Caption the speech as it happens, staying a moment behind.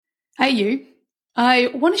Hey you,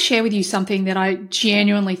 I want to share with you something that I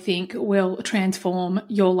genuinely think will transform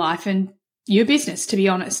your life and your business, to be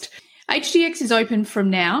honest. HDX is open from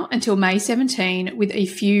now until May 17 with a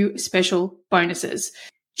few special bonuses.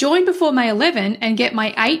 Join before May 11 and get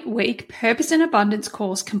my 8-week Purpose and Abundance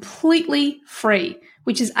course completely free,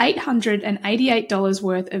 which is $888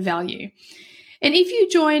 worth of value. And if you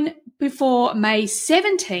join before May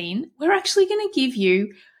 17, we're actually going to give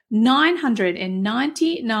you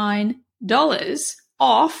 $999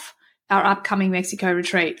 off our upcoming Mexico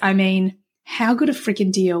retreat. I mean, how good a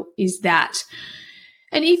freaking deal is that?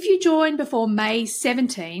 And if you join before May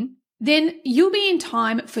 17, then you'll be in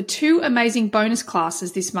time for 2 amazing bonus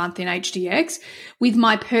classes this month in HDX with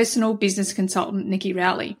my personal business consultant, Nikki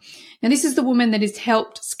Rowley. Now, this is the woman that has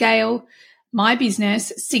helped scale my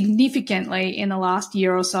business significantly in the last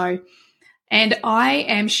year or so. And I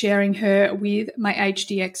am sharing her with my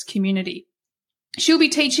HDX community. She'll be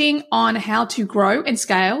teaching on how to grow and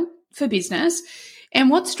scale for business and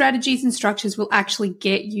what strategies and structures will actually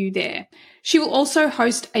get you there. She will also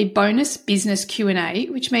host a bonus business Q&A,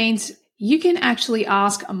 which means you can actually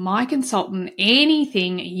ask my consultant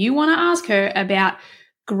anything you want to ask her about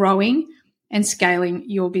growing and scaling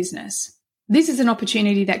your business. This is an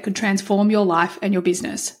opportunity that could transform your life and your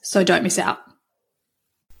business, so don't miss out.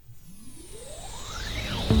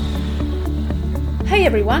 Hey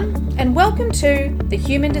everyone, and welcome to the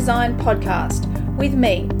Human Design Podcast with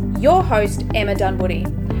me, your host, Emma Dunwoody.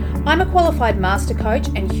 I'm a qualified master coach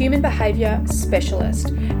and human behaviour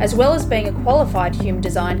specialist, as well as being a qualified human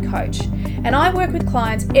design coach. And I work with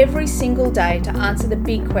clients every single day to answer the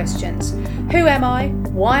big questions. Who am I?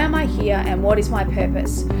 Why am I here? And what is my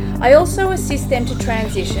purpose? I also assist them to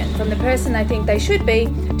transition from the person they think they should be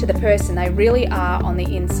to the person they really are on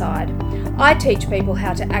the inside. I teach people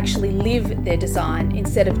how to actually live their design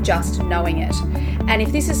instead of just knowing it. And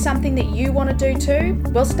if this is something that you want to do too,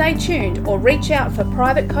 well, stay tuned or reach out for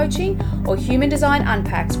private coaching or Human Design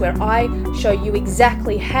Unpacks, where I show you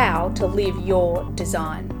exactly how to live your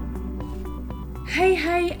design.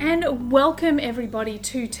 Hey, and welcome everybody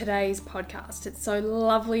to today's podcast. It's so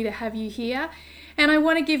lovely to have you here. And I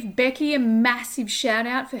want to give Becky a massive shout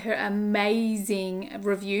out for her amazing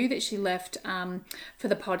review that she left for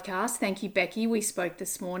the podcast. Thank you, Becky. We spoke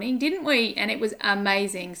this morning, didn't we? And it was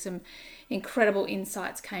amazing. Some incredible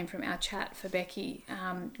insights came from our chat for Becky,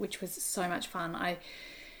 which was so much fun. I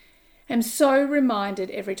am so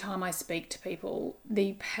reminded every time I speak to people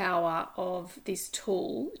the power of this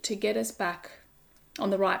tool to get us back on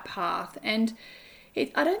the right path. And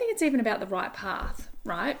I don't think it's even about the right path,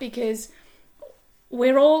 right? Because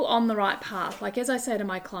we're all on the right path. Like, as I say to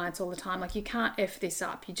my clients all the time, like, you can't F this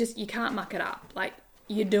up. You can't muck it up. Like,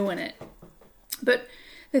 you're doing it. But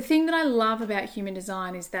the thing that I love about human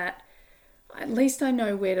design is that at least I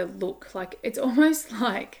know where to look. Like, it's almost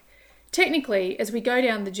like, technically, as we go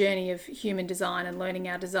down the journey of human design and learning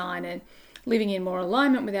our design and living in more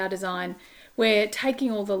alignment with our design, we're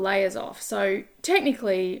taking all the layers off. So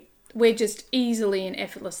technically, we're just easily and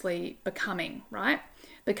effortlessly becoming, right?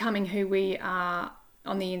 Becoming who we are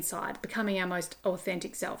on the inside, becoming our most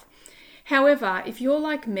authentic self. However, if you're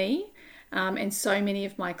like me, and so many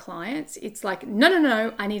of my clients, it's like,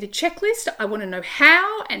 no, I need a checklist. I want to know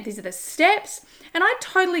how, and these are the steps. And I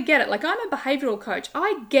totally get it. Like, I'm a behavioral coach.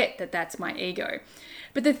 I get that that's my ego.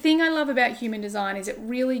 But the thing I love about human design is it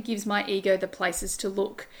really gives my ego the places to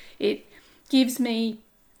look. It gives me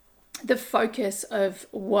the focus of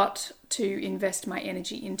what to invest my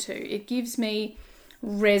energy into. It gives me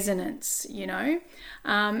resonance,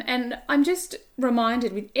 and I'm just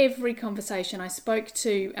reminded with every conversation. I spoke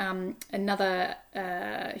to another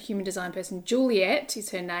human design person, Juliet is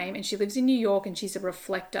her name, and she lives in New York, and she's a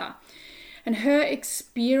reflector. And her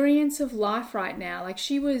experience of life right now, like,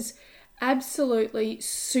 she was absolutely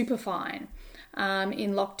super fine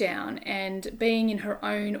in lockdown and being in her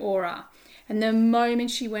own aura. And the moment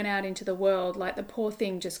she went out into the world, like, the poor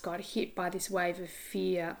thing just got hit by this wave of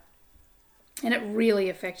fear. And it really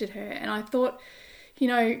affected her. And I thought,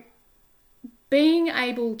 being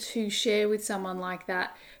able to share with someone like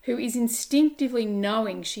that who is instinctively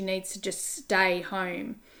knowing she needs to just stay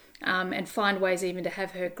home and find ways even to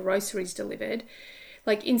have her groceries delivered,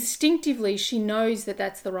 like, instinctively she knows that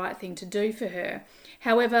that's the right thing to do for her.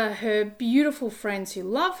 However, her beautiful friends who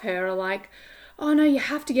love her are like, oh no, you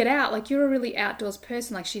have to get out. Like, you're a really outdoors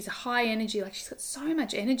person. Like, she's a high energy. Like, she's got so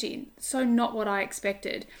much energy. So not what I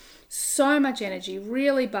expected. So much energy,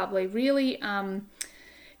 really bubbly, really,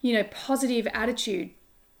 positive attitude.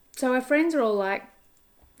 So her friends are all like,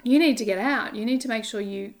 you need to get out. You need to make sure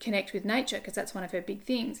you connect with nature, because that's one of her big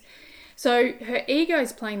things. So her ego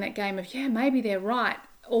is playing that game of, yeah, maybe they're right.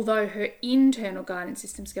 although her internal guidance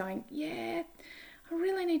system's going, yeah, I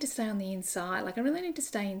really need to stay on the inside. Like, I really need to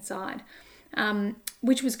stay inside.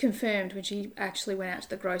 Which was confirmed when she actually went out to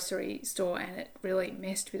the grocery store, and it really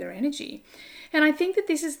messed with her energy. And I think that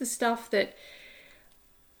this is the stuff that,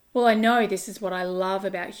 well, I know this is what I love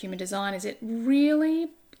about human design, is it really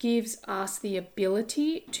gives us the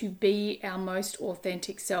ability to be our most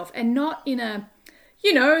authentic self, and not in a,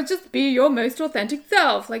 just be your most authentic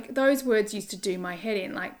self. Like, those words used to do my head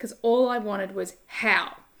in, like, because all I wanted was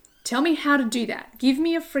how. Tell me how to do that. Give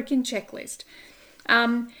me a freaking checklist.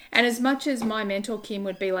 And as much as my mentor, Kim,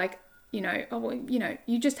 would be like,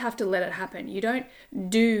 you just have to let it happen. You don't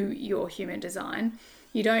do your human design.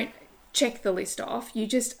 You don't check the list off. You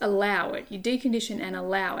just allow it. You decondition and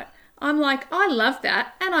allow it. I'm like, I love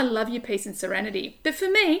that. And I love your peace and serenity. But for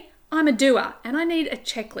me, I'm a doer and I need a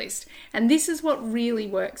checklist. And this is what really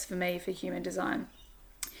works for me for human design.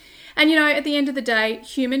 And, at the end of the day,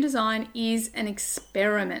 human design is an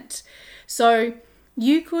experiment. So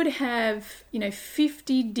you could have,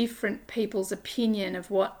 50 different people's opinion of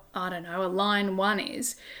what, I don't know, a line 1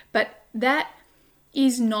 is, but that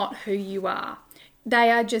is not who you are. They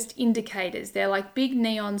are just indicators. They're like big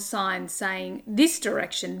neon signs saying this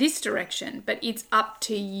direction, but it's up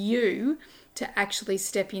to you to actually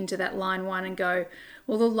step into that line 1 and go,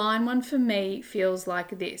 well, the line 1 for me feels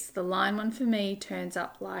like this. The line 1 for me turns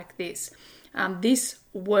up like this. This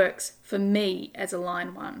works for me as a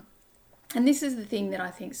line 1. And this is the thing that I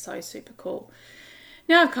think is so super cool.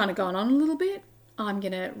 Now I've kind of gone on a little bit. I'm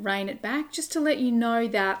going to rein it back just to let you know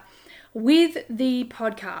that with the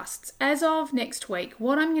podcasts, as of next week,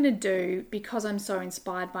 what I'm going to do, because I'm so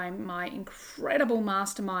inspired by my incredible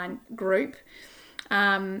mastermind group,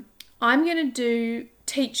 I'm going to do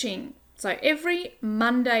teaching. So every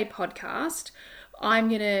Monday podcast, I'm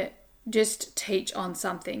going to just teach on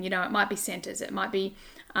something. It might be centers. It might be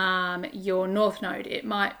your North Node. It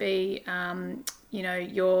might be,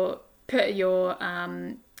 your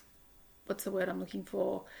what's the word I'm looking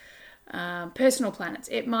for? Personal planets.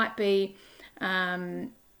 It might be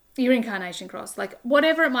your incarnation cross. Like,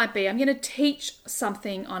 whatever it might be, I'm going to teach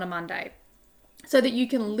something on a Monday so that you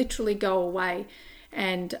can literally go away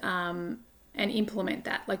and implement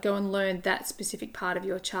that. Like, go and learn that specific part of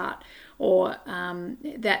your chart, or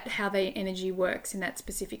that how the energy works in that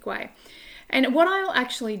specific way. And what I'll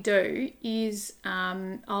actually do is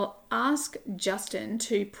I'll ask Justin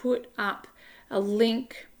to put up a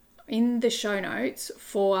link in the show notes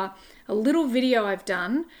for a little video I've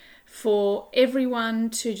done for everyone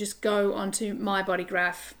to just go onto My Body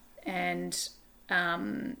Graph and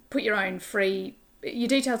put your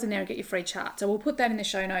details in there and get your free chart. So we'll put that in the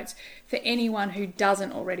show notes for anyone who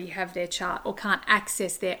doesn't already have their chart or can't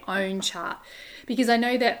access their own chart. Because I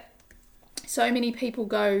know that so many people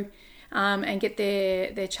go and get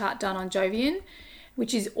their chart done on Jovian,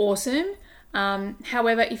 which is awesome.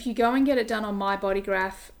 However, if you go and get it done on My Body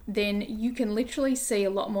Graph, then you can literally see a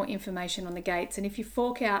lot more information on the gates. And if you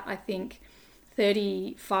fork out, I think,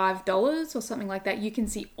 $35 or something like that, you can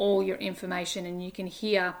see all your information, and you can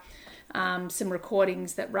hear some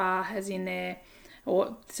recordings that Ra has in there,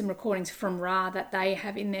 or some recordings from Ra that they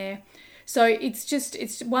have in there. So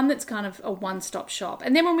it's one that's kind of a one-stop shop.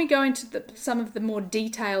 And then when we go into some of the more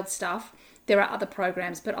detailed stuff, there are other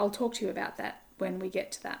programs, but I'll talk to you about that when we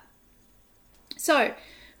get to that. So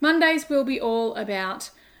Mondays will be all about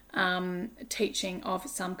teaching of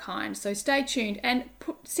some kind. So stay tuned and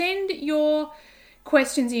send your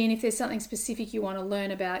questions in if there's something specific you want to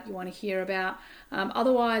learn about, you want to hear about.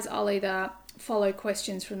 Otherwise, I'll either follow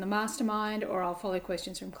questions from the mastermind, or I'll follow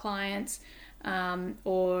questions from clients,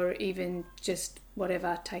 or even just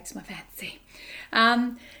whatever takes my fancy.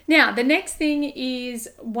 Now, the next thing is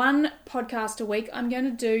one podcast a week. I'm going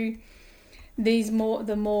to do the more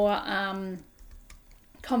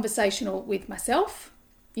conversational with myself,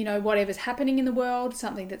 whatever's happening in the world,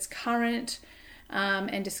 something that's current,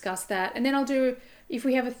 and discuss that. And then I'll do, if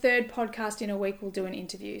we have a third podcast in a week, we'll do an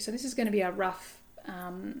interview. So this is going to be a rough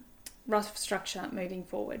structure moving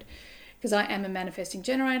forward, because I am a manifesting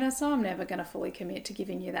generator, so I'm never going to fully commit to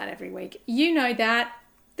giving you that every week. You know that.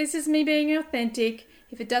 This is me being authentic.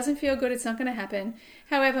 If it doesn't feel good, it's not going to happen.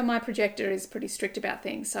 However, my projector is pretty strict about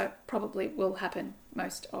things, so it probably will happen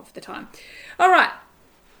most of the time. All right.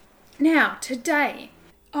 Now, today,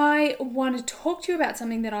 I want to talk to you about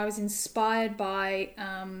something that I was inspired by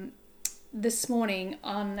this morning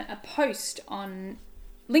on a post on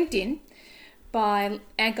LinkedIn by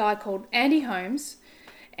a guy called Andy Holmes,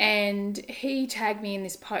 and he tagged me in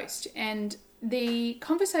this post. And the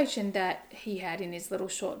conversation that he had in his little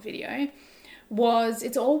short video was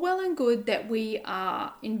it's all well and good that we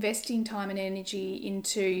are investing time and energy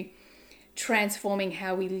into transforming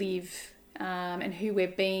how we live and who we're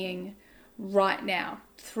being right now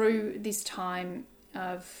through this time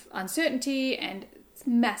of uncertainty and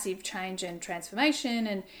massive change and transformation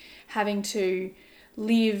and having to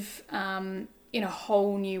live in a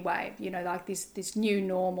whole new way, like this new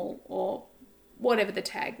normal or whatever the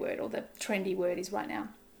tag word or the trendy word is right now.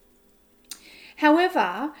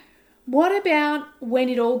 However, what about when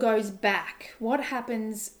it all goes back? What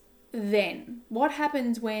happens then? What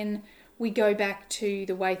happens when we go back to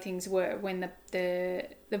the way things were, when the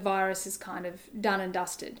virus is kind of done and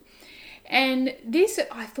dusted? And this,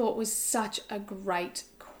 I thought, was such a great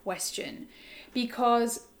question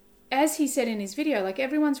because, as he said in his video, like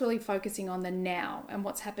everyone's really focusing on the now and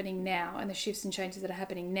what's happening now and the shifts and changes that are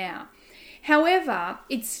happening now. However,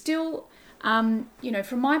 it's still...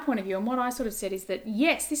 from my point of view, and what I sort of said is that,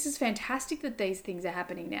 yes, this is fantastic that these things are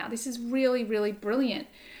happening now. This is really, really brilliant.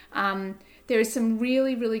 There is some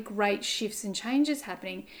really, really great shifts and changes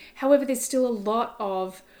happening. However, there's still a lot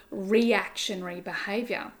of reactionary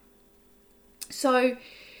behavior. So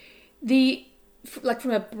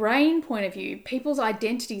from a brain point of view, people's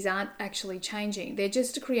identities aren't actually changing. They're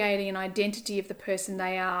just creating an identity of the person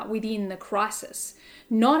they are within the crisis,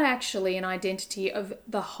 not actually an identity of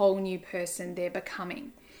the whole new person they're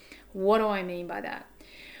becoming. What do I mean by that?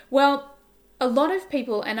 Well, a lot of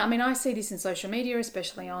people, and I mean, I see this in social media,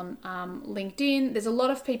 especially on LinkedIn, there's a lot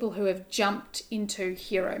of people who have jumped into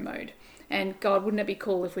hero mode. And God, wouldn't it be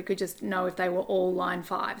cool if we could just know if they were all line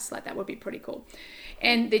 5s? Like, that would be pretty cool.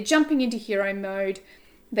 And they're jumping into hero mode.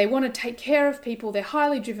 They want to take care of people. They're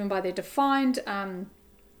highly driven by their defined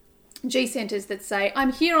G centers that say,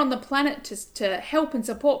 I'm here on the planet to help and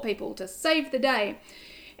support people, to save the day.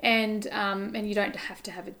 And you don't have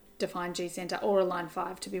to have a defined G center or a line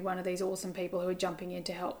 5 to be one of these awesome people who are jumping in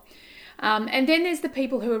to help. And then there's the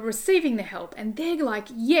people who are receiving the help and they're like,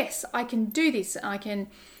 yes, I can do this. I can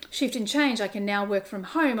shift and change. I can now work from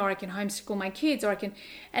home, or I can homeschool my kids, or I can,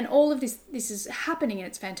 and all of this is happening and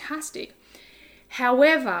it's fantastic.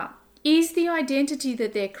 However, is the identity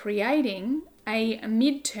that they're creating a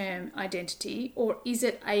midterm identity, or is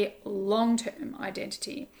it a long-term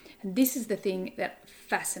identity? And this is the thing that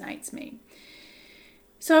fascinates me.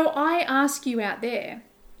 So I ask you out there,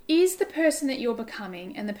 is the person that you're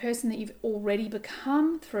becoming and the person that you've already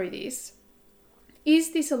become through this,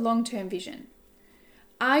 is this a long-term vision?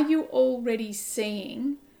 Are you already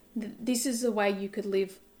seeing that this is the way you could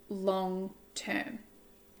live long-term?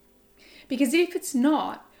 Because if it's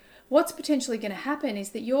not, what's potentially going to happen is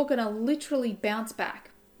that you're going to literally bounce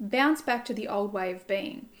back to the old way of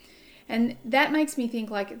being. And that makes me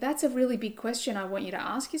think, like, that's a really big question I want you to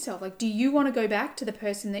ask yourself. Like, do you want to go back to the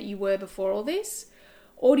person that you were before all this?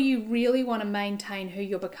 Or do you really want to maintain who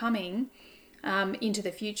you're becoming into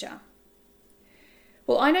the future?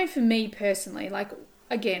 Well, I know for me personally, like,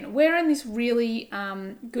 again, we're in this really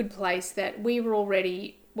good place that we were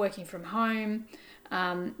already working from home.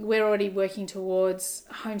 We're already working towards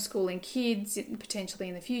homeschooling kids potentially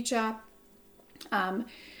in the future.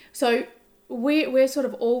 So we're sort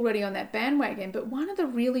of already on that bandwagon. But one of the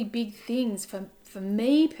really big things for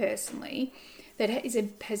me personally that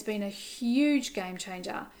has been a huge game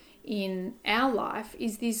changer in our life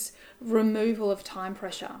is this removal of time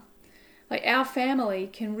pressure. Like, our family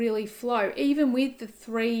can really flow, even with the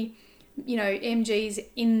 3, MGs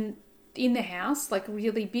in the house, like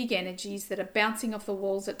really big energies that are bouncing off the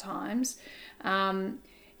walls at times.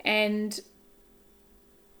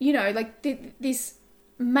 This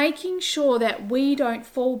making sure that we don't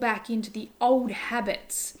fall back into the old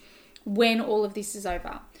habits when all of this is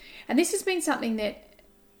over. And this has been something that,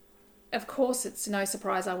 of course, it's no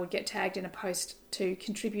surprise I would get tagged in a post to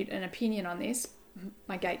contribute an opinion on this.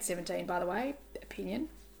 My gate 17, by the way, opinion.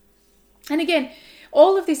 And again,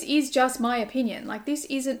 all of this is just my opinion. Like, this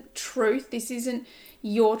isn't truth. This isn't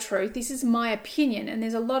your truth. This is my opinion. And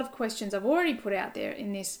there's a lot of questions I've already put out there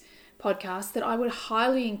in this podcast that I would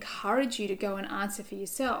highly encourage you to go and answer for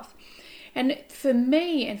yourself. And for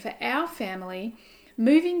me and for our family,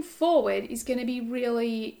 moving forward is going to be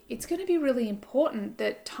really important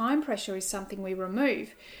that time pressure is something we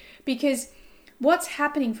remove. Because what's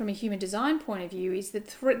happening from a human design point of view is that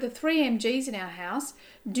the 3 MGs in our house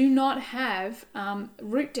do not have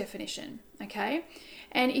root definition, okay?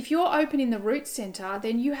 And if you're open in the root center,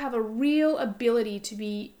 then you have a real ability to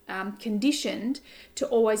be conditioned to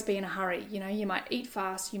always be in a hurry. You might eat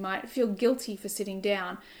fast, you might feel guilty for sitting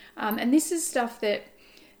down. And this is stuff that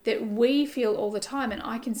we feel all the time. And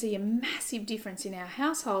I can see a massive difference in our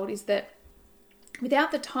household is that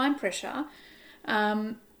without the time pressure,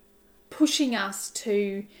 pushing us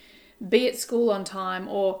to be at school on time,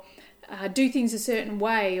 or do things a certain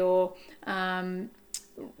way, or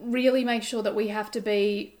really make sure that we have to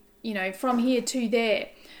be, from here to there,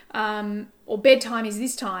 or bedtime is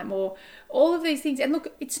this time, or all of these things. And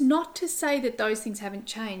look, it's not to say that those things haven't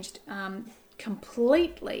changed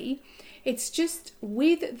completely. It's just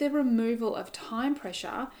with the removal of time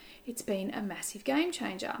pressure, it's been a massive game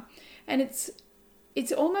changer. And it's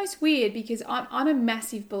almost weird because I'm a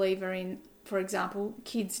massive believer in, for example,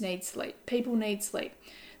 kids need sleep. People need sleep.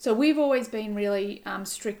 So we've always been really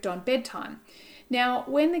strict on bedtime. Now,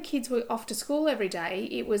 when the kids were off to school every day,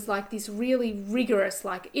 it was like this really rigorous,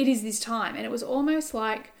 like, it is this time. And it was almost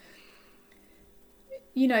like,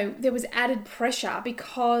 there was added pressure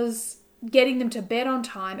because getting them to bed on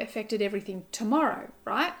time affected everything tomorrow,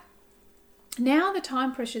 right? Now the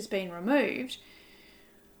time pressure's been removed.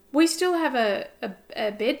 We still have a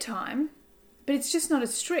bedtime, but it's just not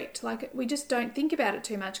as strict. Like, we just don't think about it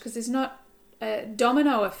too much because there's not a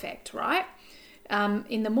domino effect, right?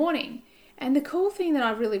 In the morning. And the cool thing that I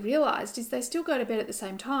really realised is they still go to bed at the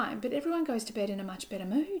same time, but everyone goes to bed in a much better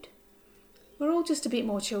mood. We're all just a bit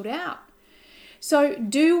more chilled out. So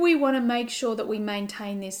do we want to make sure that we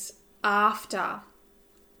maintain this after,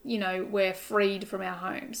 we're freed from our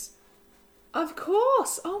homes? Of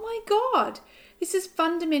course. Oh my God. This has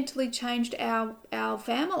fundamentally changed our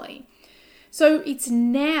family. So it's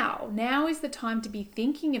now. Now is the time to be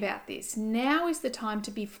thinking about this. Now is the time to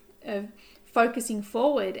be focusing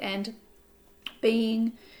forward and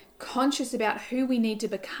being conscious about who we need to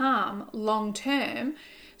become long term,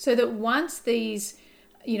 so that once these,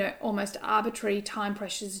 almost arbitrary time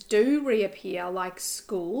pressures do reappear, like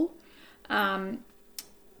school,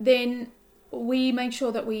 then we make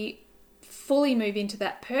sure that we fully move into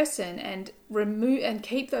that person and remove and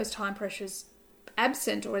keep those time pressures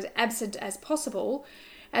absent, or as absent as possible,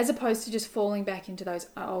 as opposed to just falling back into those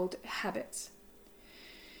old habits.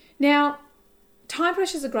 Now, time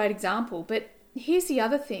pressure is a great example, but here's the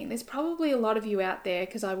other thing. There's probably a lot of you out there,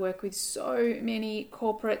 because I work with so many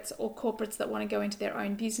corporates, or corporates that want to go into their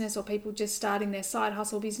own business, or people just starting their side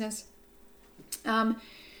hustle business.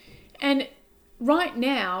 And right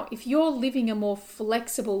now, if you're living a more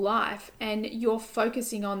flexible life and you're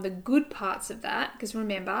focusing on the good parts of that, because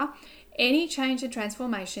remember, any change and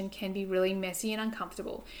transformation can be really messy and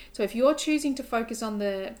uncomfortable. So if you're choosing to focus on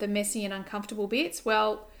the messy and uncomfortable bits,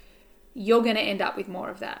 well, you're going to end up with more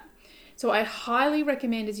of that. So I highly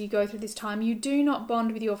recommend, as you go through this time, you do not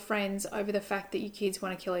bond with your friends over the fact that your kids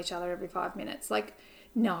want to kill each other every 5 minutes. Like,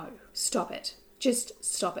 no, stop it. Just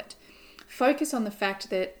stop it. Focus on the fact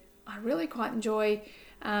that I really quite enjoy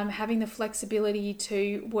having the flexibility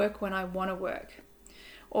to work when I want to work.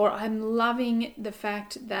 Or I'm loving the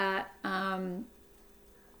fact that, the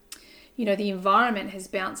environment has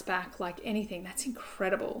bounced back like anything. That's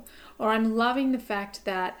incredible. Or I'm loving the fact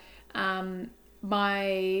that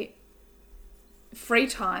my free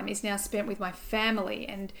time is now spent with my family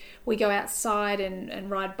and we go outside and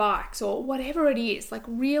ride bikes, or whatever it is. Like,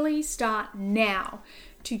 really start now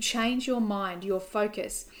to change your mind, your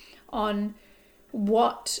focus on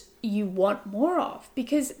what you want more of.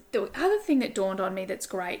 Because the other thing that dawned on me that's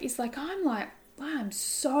great is I'm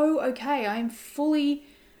so okay. I am fully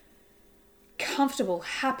comfortable,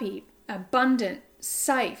 happy, abundant,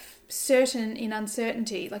 safe, certain in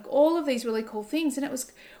uncertainty, like all of these really cool things. And it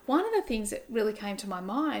was one of the things that really came to my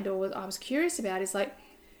mind, or I was curious about, is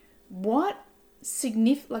what's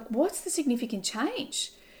the significant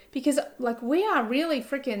change? Because we are really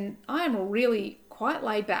I am really quite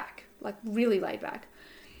laid back, really laid back.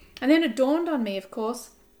 And then it dawned on me, of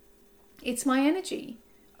course, it's my energy.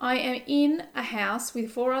 I am in a house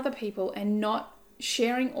with 4 other people and not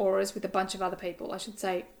sharing auras with a bunch of other people. I should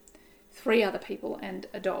say 3 other people and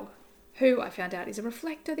a dog, who I found out is a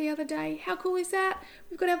reflector the other day. How cool is that?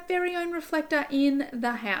 We've got our very own reflector in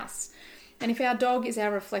the house. And if our dog is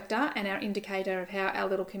our reflector and our indicator of how our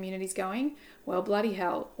little community's going, well, bloody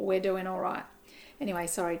hell, we're doing all right. Anyway,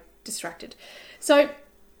 sorry, distracted. So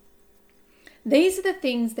these are the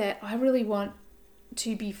things that I really want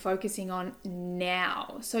to be focusing on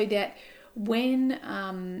now, so that when,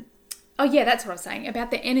 that's what I was saying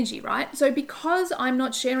about the energy, right? So because I'm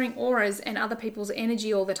not sharing auras and other people's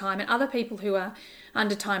energy all the time, and other people who are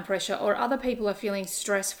under time pressure, or other people are feeling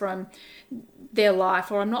stress from their life,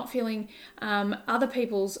 or I'm not feeling other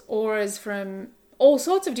people's auras from all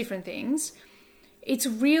sorts of different things, it's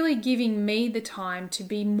really giving me the time to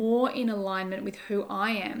be more in alignment with who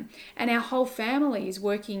I am. And our whole family is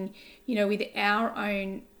working, with our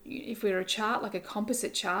own, if we're a chart, like a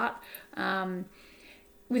composite chart,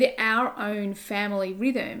 with our own family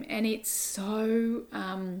rhythm. And it's so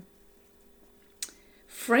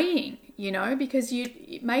freeing, because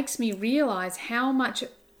it makes me realize how much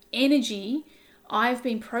energy I've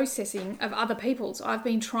been processing of other people's. I've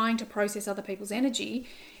been trying to process other people's energy,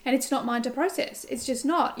 and it's not mine to process. It's just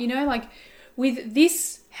not, like with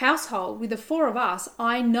this household, with the four of us,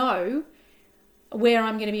 I know where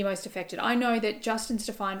I'm going to be most affected. I know that Justin's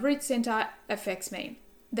defined root center affects me,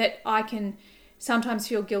 that I can sometimes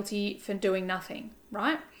feel guilty for doing nothing,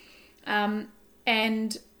 right?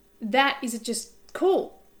 And that is just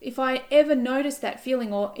cool. If I ever notice that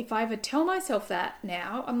feeling, or if I ever tell myself that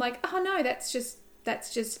now, I'm like, oh no, that's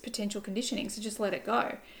just potential conditioning. So just let it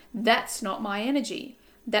go. That's not my energy.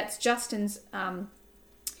 That's Justin's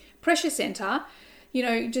pressure center,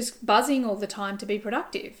 just buzzing all the time to be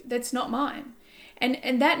productive. That's not mine.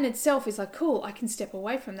 And that in itself is like, cool, I can step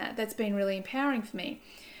away from that. That's been really empowering for me.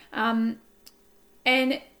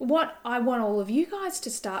 And what I want all of you guys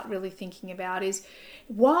to start really thinking about is,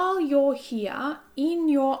 while you're here in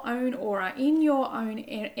your own aura, in your own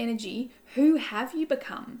energy, who have you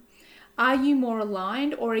become? Are you more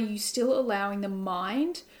aligned, or are you still allowing the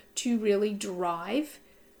mind to really drive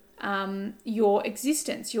your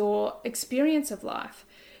existence, your experience of life?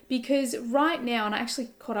 Because right now, and I actually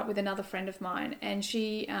caught up with another friend of mine, and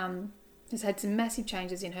she has had some massive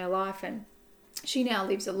changes in her life, and she now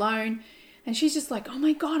lives alone. And she's just like, oh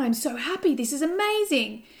my God, I'm so happy. This is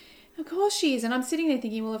amazing. Of course she is. And I'm sitting there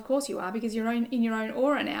thinking, well, of course you are, because you're in your own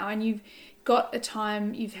aura now, and you've got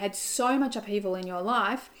you've had so much upheaval in your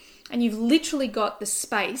life, and you've literally got the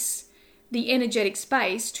space, the energetic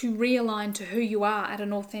space, to realign to who you are at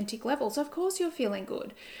an authentic level. So of course you're feeling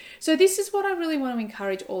good. So this is what I really want to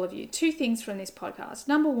encourage all of you. 2 things from this podcast.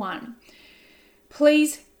 Number 1,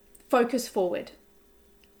 please focus forward.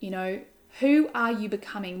 Who are you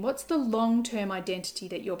becoming? What's the long-term identity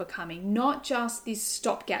that you're becoming? Not just this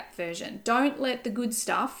stopgap version. Don't let the good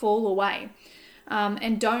stuff fall away.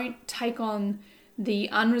 And don't take on the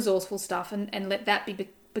unresourceful stuff and let that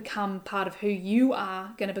become part of who you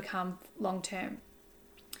are going to become long-term.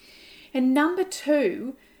 And number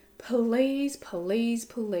 2, please, please,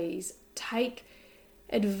 please take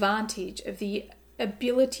advantage of the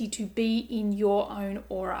ability to be in your own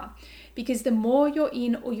aura. Because the more you're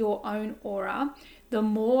in your own aura, the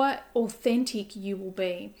more authentic you will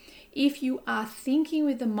be. If you are thinking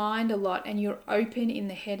with the mind a lot and you're open in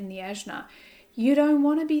the head and the ajna, you don't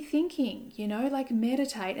want to be thinking, like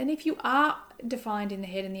meditate. And if you are defined in the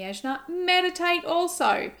head and the ajna, meditate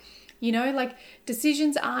also. Like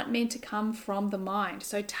decisions aren't meant to come from the mind.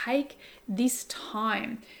 So take this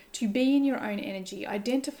time to be in your own energy,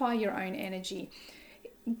 identify your own energy,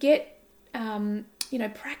 get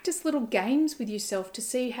practice little games with yourself to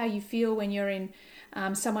see how you feel when you're in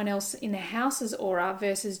someone else in the house's aura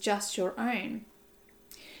versus just your own.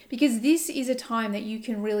 Because this is a time that you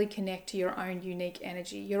can really connect to your own unique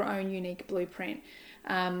energy, your own unique blueprint,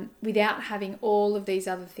 without having all of these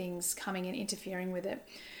other things coming and interfering with it.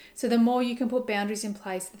 So the more you can put boundaries in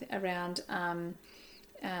place around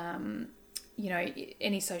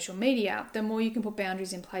any social media, the more you can put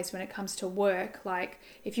boundaries in place when it comes to work. Like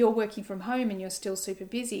if you're working from home and you're still super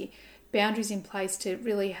busy, boundaries in place to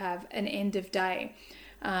really have an end of day,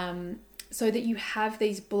 so that you have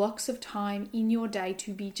these blocks of time in your day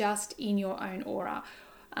to be just in your own aura.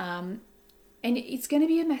 And it's going to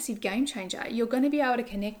be a massive game changer. You're going to be able to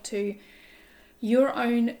connect to your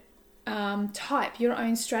own type, your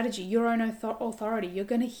own strategy, your own authority. You're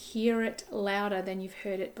going to hear it louder than you've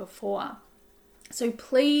heard it before. So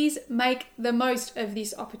please make the most of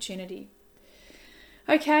this opportunity.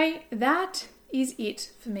 Okay, that is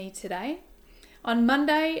it for me today. On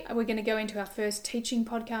Monday, we're going to go into our first teaching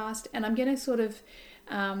podcast, and I'm going to sort of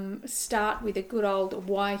start with a good old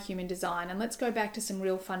why human design. And let's go back to some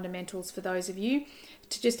real fundamentals for those of you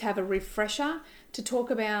to just have a refresher, to talk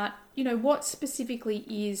about, what specifically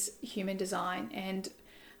is human design, and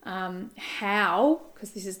how,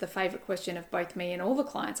 because this is the favorite question of both me and all the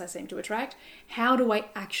clients I seem to attract, how do I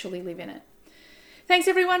actually live in it? Thanks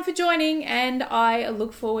everyone for joining, and I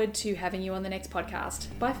look forward to having you on the next podcast.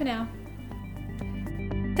 Bye for now.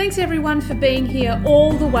 Thanks everyone for being here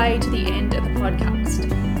all the way to the end of the podcast.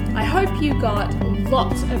 I hope you got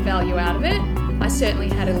lots of value out of it. I certainly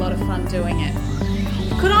had a lot of fun doing it.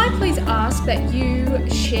 Could I please ask that you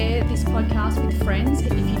share this podcast with friends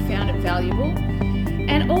if you found it valuable?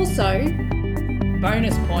 And also,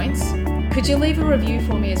 bonus points, could you leave a review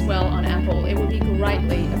for me as well on Apple? It would be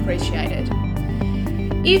greatly appreciated.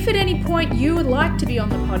 If at any point you would like to be on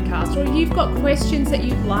the podcast, or you've got questions that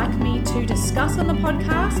you'd like me to discuss on the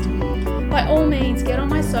podcast, by all means get on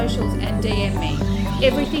my socials and DM me.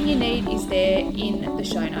 Everything you need is there in the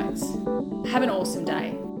show notes. Have an awesome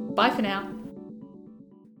day. Bye for now.